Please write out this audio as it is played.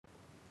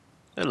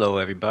Hello,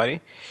 everybody.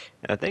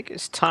 I think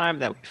it's time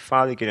that we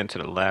finally get into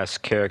the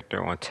last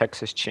character on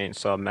Texas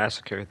Chainsaw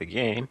Massacre, the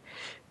game,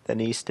 that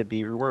needs to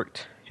be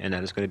reworked, and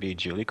that is going to be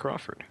Julie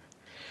Crawford.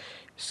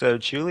 So,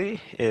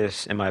 Julie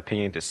is, in my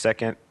opinion, the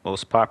second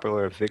most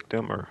popular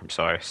victim, or I'm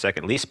sorry,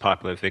 second least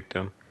popular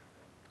victim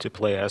to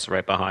play as,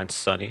 right behind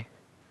Sunny.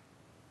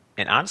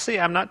 And honestly,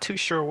 I'm not too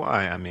sure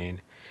why. I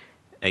mean,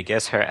 I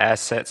guess her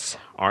assets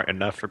aren't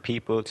enough for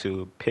people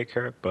to pick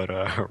her, but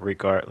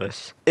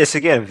regardless. It's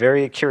again a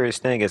very curious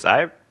thing is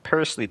I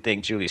personally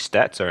think Julie's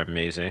stats are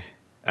amazing.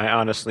 I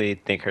honestly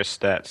think her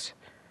stats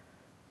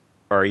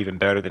are even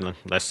better than,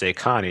 let's say,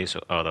 Connie's,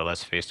 although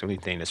let's face it, the only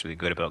thing that's really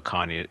good about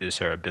Connie is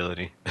her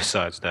ability.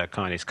 Besides that,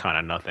 Connie's kind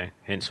of nothing,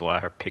 hence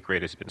why her pick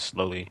rate has been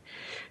slowly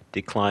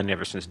declining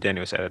ever since Danny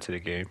was added to the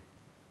game.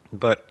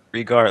 But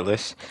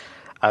regardless,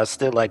 I'd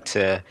still like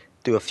to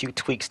do a few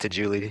tweaks to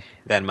Julie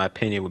that, in my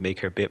opinion, would make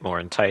her a bit more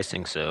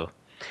enticing so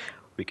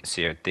we can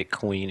see her thick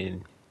queen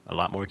in a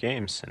lot more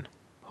games. And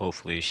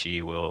hopefully,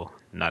 she will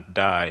not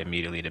die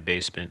immediately in the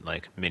basement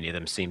like many of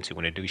them seem to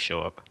when they do show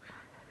up.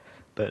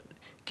 But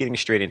getting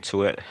straight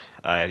into it,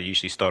 I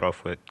usually start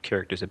off with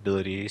characters'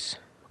 abilities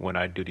when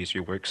I do these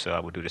reworks, so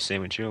I will do the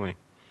same with Julie.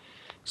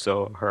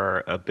 So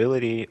her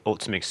ability,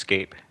 Ultimate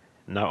Escape,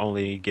 not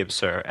only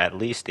gives her at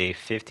least a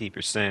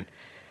 50%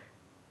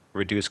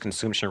 reduced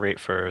consumption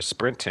rate for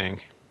sprinting,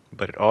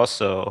 but it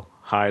also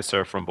hides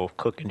her from both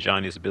Cook and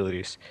Johnny's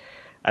abilities.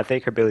 I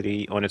think her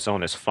ability on its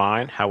own is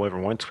fine. However,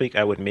 one tweak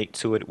I would make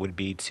to it would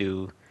be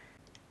to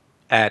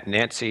add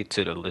Nancy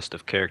to the list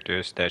of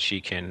characters that she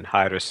can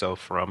hide herself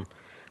from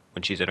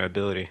when she's at her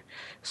ability.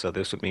 So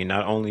this would mean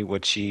not only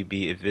would she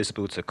be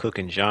invisible to Cook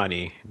and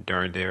Johnny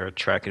during their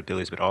tracking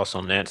abilities, but also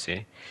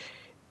Nancy.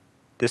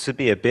 This would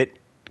be a bit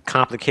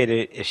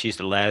complicated if she's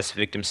the last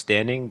victim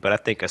standing, but I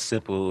think a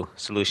simple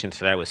solution to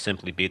that would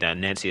simply be that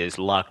Nancy is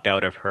locked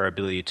out of her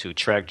ability to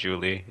track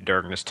Julie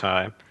during this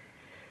time.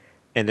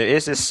 And there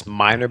is this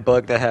minor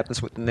bug that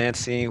happens with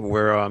Nancy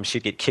where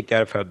she'd get kicked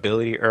out of her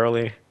ability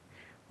early.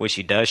 When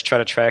she does try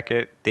to track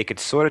it, they could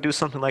sort of do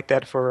something like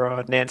that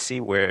for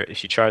Nancy, where if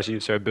she tries to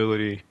use her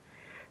ability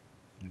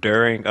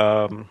during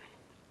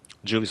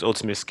Julie's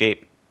ultimate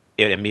escape,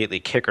 it immediately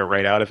kick her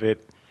right out of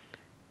it.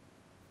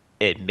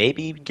 It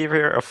maybe give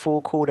her a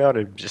full cooldown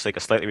or just like a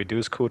slightly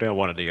reduced cooldown,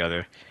 one or the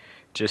other.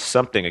 Just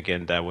something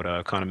again that would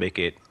kind of make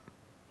it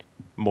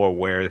more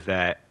aware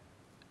that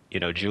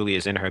Julie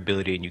is in her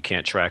ability and you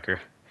can't track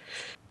her.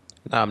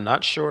 Now, I'm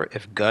not sure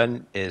if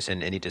Gunn is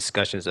in any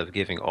discussions of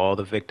giving all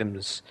the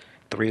victims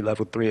three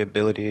level three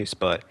abilities,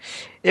 but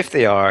if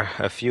they are,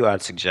 a few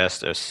I'd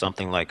suggest are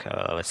something like,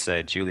 let's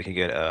say, Julie can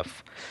get a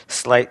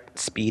slight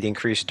speed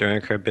increase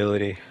during her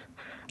ability.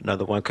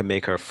 Another one could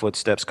make her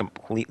footsteps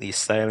completely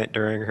silent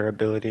during her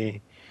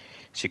ability.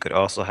 She could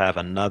also have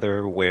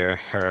another where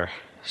her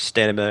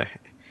stamina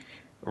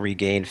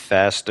regained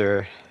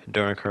faster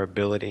during her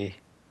ability.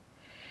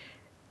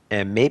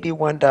 And maybe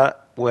one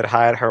that would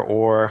hide her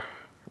or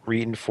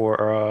reading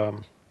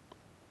for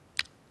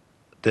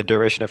the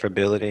duration of her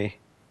ability,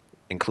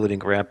 including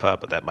Grandpa,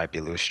 but that might be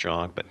a little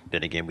strong. But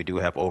then again, we do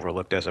have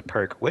Overlooked as a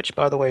perk, which,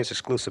 by the way, is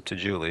exclusive to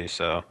Julie.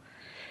 So,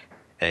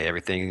 hey,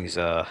 everything's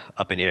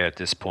up in the air at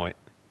this point.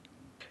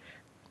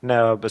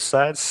 Now,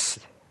 besides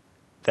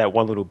that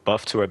one little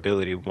buff to her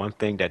ability, one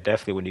thing that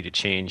definitely would need to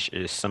change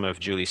is some of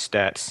Julie's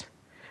stats.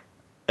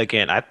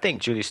 Again, I think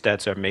Julie's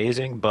stats are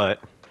amazing,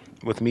 but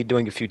with me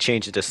doing a few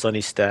changes to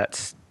Sunny's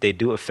stats, they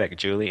do affect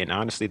Julie. And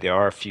honestly, there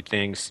are a few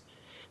things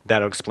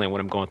that'll explain what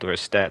I'm going through her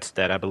stats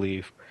that I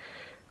believe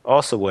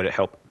also would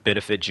help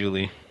benefit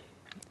Julie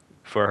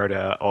for her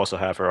to also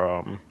have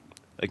her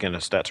again the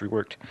stats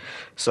reworked.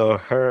 So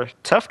her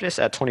toughness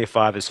at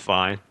 25 is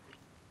fine.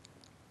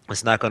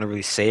 It's not going to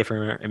really save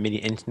her in many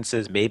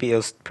instances. Maybe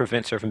it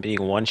prevents her from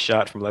being one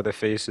shot from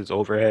Leatherface's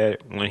overhead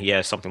when he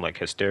has something like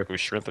hysterical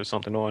strength or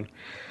something on.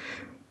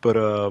 But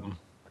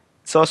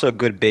it's also a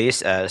good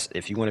base as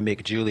if you want to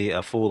make Julie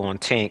a full-on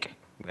tank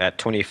at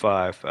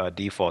 25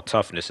 default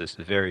toughness. It's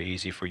very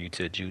easy for you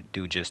to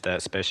do just that,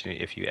 especially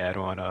if you add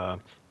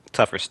on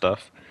tougher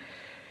stuff.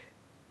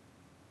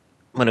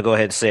 I'm gonna go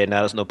ahead and say it now.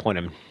 There's no point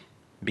in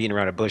beating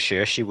around the bush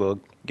here. She will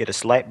get a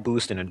slight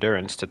boost in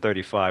endurance to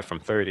 35 from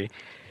 30.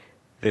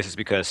 This is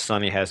because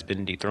Sunny has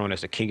been dethroned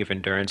as the king of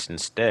endurance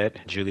instead.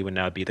 Julie would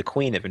now be the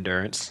queen of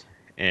endurance.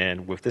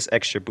 And with this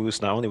extra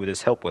boost, not only would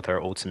this help with her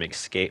ultimate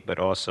escape, but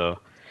also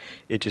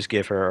it just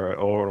give her an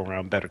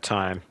all-around better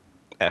time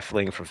at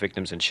fleeing from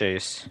victims and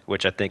chase,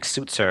 which I think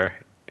suits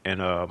her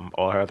and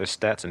all her other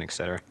stats and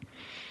etc.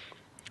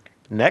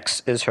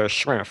 Next is her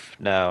strength.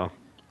 Now,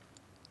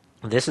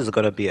 this is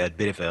going to be a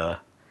bit of a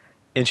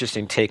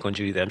interesting take on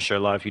Judy that I'm sure a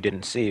lot of you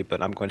didn't see,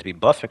 but I'm going to be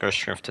buffing her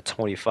strength to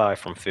 25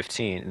 from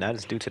 15, and that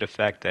is due to the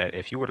fact that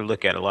if you were to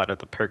look at a lot of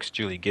the perks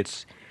Julie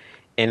gets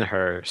in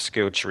her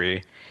skill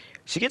tree,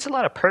 she gets a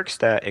lot of perks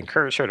that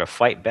encourage her to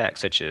fight back,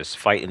 such as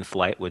fight and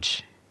flight,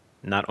 which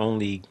not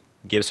only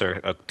gives her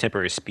a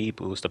temporary speed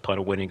boost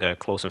upon winning a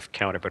close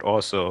encounter, but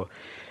also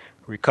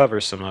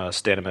recovers some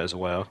stamina as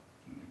well.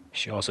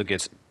 She also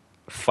gets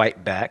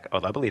fight back,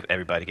 although I believe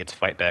everybody gets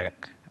fight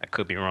back. I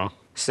could be wrong.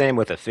 Same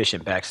with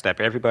efficient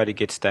backstabber. Everybody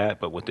gets that,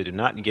 but what they do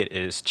not get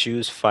is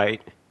choose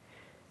fight,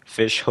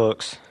 fish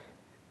hooks,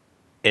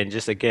 and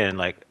just again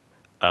like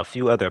a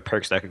few other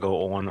perks that could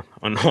go on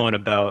and on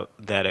about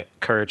that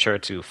encourage her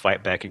to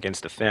fight back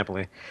against the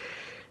family.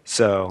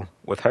 So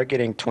with her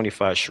getting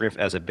 25 shrimp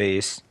as a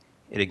base,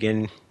 it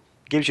again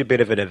gives you a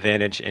bit of an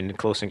advantage in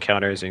close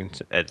encounters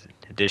and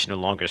additional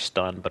longer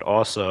stun, but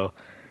also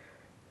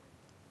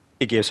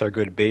it gives her a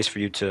good base for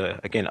you to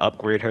again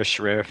upgrade her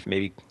shrift,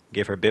 maybe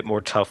give her a bit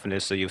more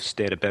toughness so you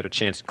stand a better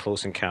chance in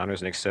close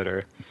encounters and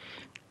etc.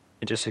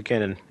 And just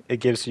again, it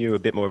gives you a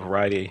bit more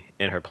variety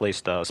in her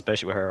playstyle,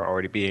 especially with her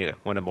already being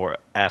one of the more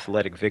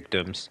athletic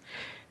victims.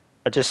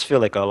 I just feel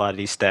like a lot of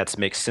these stats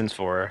make sense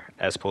for her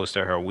as opposed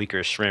to her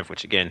weaker strength,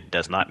 which again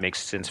does not make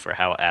sense for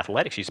how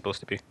athletic she's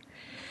supposed to be.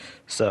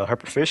 So her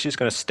proficiency is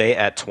going to stay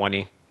at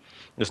 20.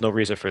 There's no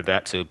reason for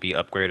that to be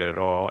upgraded at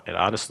all. And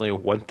honestly,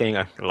 one thing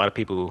a lot of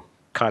people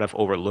kind of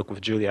overlook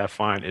with Julie, I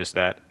find, is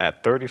that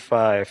at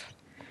 35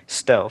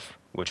 stealth,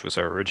 which was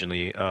her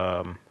originally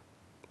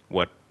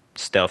what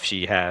stealth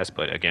she has,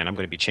 but again, I'm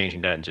going to be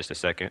changing that in just a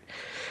second.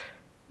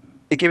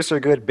 It gives her a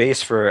good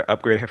base for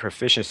upgrading her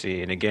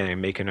proficiency, and again,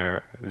 making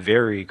her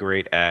very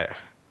great at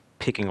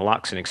picking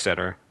locks and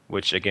etc.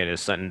 Which again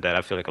is something that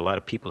I feel like a lot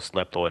of people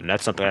slept on, and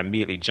that's something I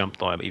immediately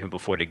jumped on even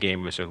before the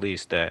game was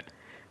released. That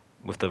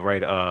with the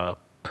right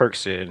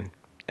perks and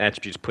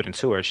attributes put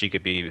into her, she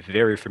could be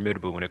very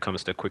formidable when it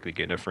comes to quickly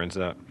getting her friends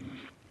up.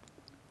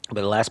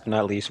 But last but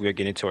not least, we are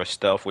getting to our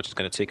stealth, which is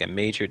going to take a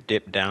major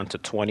dip down to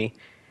 20.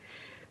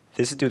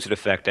 This is due to the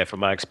fact that, from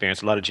my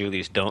experience, a lot of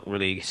Julies don't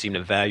really seem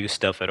to value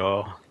stealth at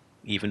all.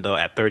 Even though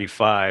at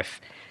 35,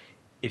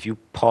 if you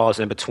pause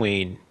in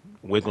between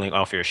wiggling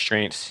off your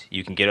strengths,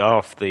 you can get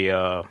off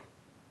the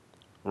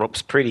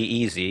ropes pretty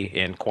easy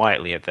and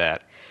quietly at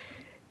that.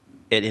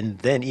 And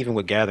then even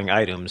with gathering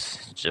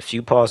items, just a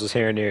few pauses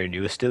here and there, and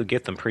you will still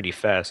get them pretty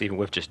fast, even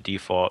with just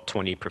default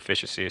 20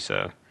 proficiency.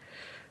 So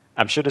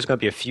I'm sure there's going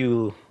to be a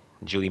few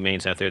Julie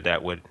mains out there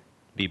that would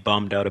be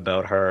bummed out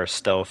about her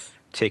stealth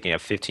taking a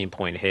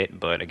 15-point hit.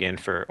 But again,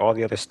 for all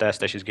the other stats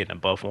that she's getting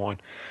above one,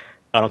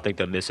 I don't think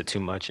they'll miss it too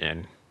much.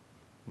 And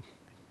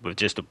with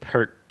just a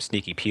perk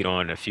Sneaky Pete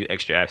on and a few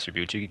extra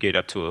attributes, you could get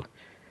up to a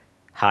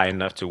high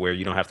enough to where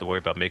you don't have to worry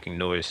about making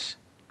noise,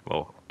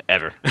 well,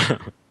 ever.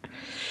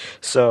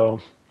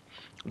 So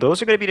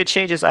those are going to be the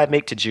changes I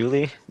make to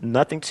Julie.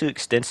 Nothing too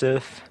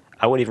extensive.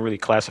 I wouldn't even really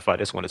classify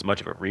this one as much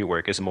of a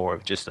rework. It's more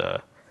of just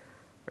a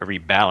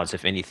rebalance,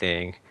 if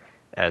anything,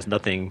 as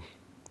nothing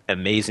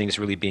amazing is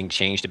really being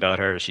changed about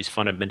her. She's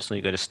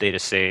fundamentally going to stay the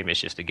same.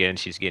 It's just, again,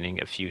 she's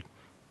getting a few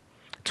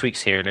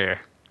tweaks here and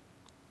there.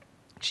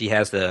 She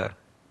has the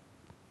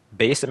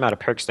base amount of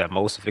perks that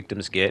most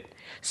victims get,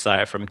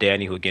 aside from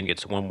Danny, who again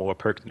gets one more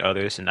perk than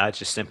others, and I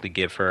just simply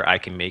give her I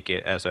Can Make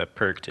It as a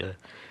perk to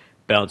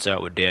balance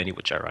out with Danny,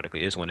 which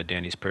ironically is one of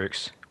Danny's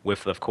perks.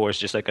 With, of course,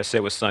 just like I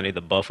said with Sunny,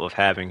 the buff of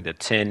having the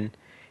 10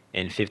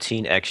 and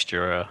 15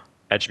 extra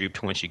attribute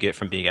points you get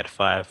from being at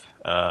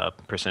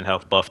 5%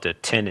 health buff to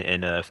 10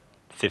 and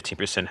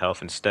 15%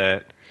 health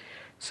instead.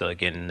 So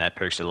again, that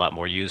perk's a lot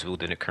more useful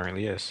than it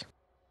currently is.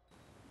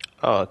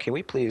 Oh, can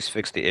we please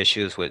fix the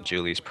issues with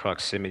Julie's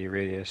proximity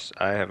radius?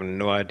 I have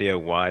no idea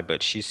why,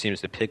 but she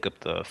seems to pick up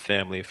the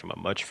family from a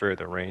much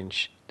further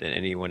range than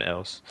anyone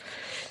else,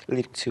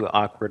 leading to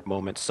awkward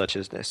moments such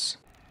as this.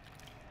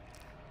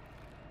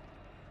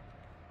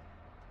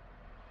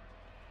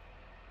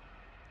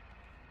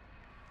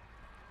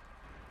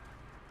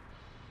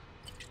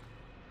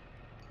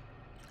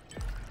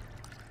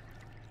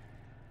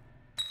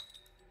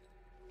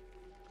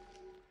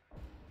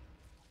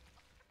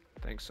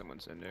 I think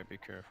someone's in there, be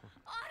careful.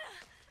 Anna!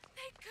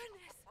 Thank goodness!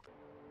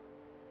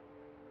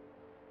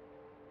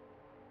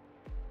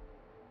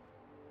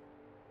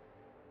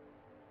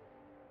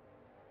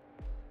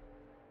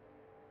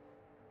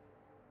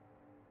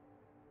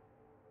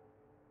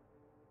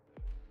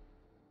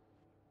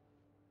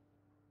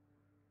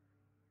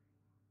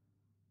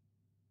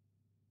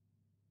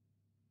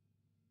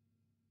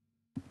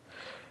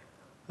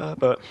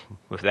 But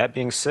with that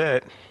being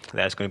said,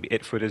 that's going to be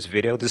it for this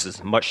video. This is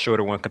a much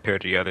shorter one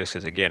compared to the others,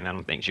 because again, I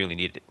don't think Julie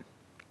needed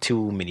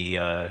too many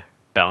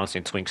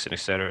balancing twinks and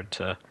etc.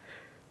 to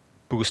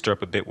boost her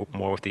up a bit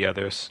more with the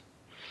others.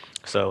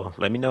 So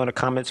let me know in the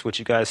comments what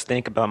you guys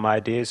think about my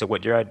ideas or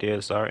what your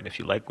ideas are. And if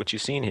you like what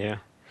you've seen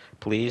here,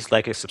 please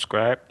like and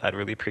subscribe. I'd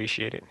really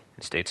appreciate it.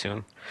 And stay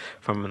tuned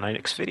for my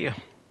next video.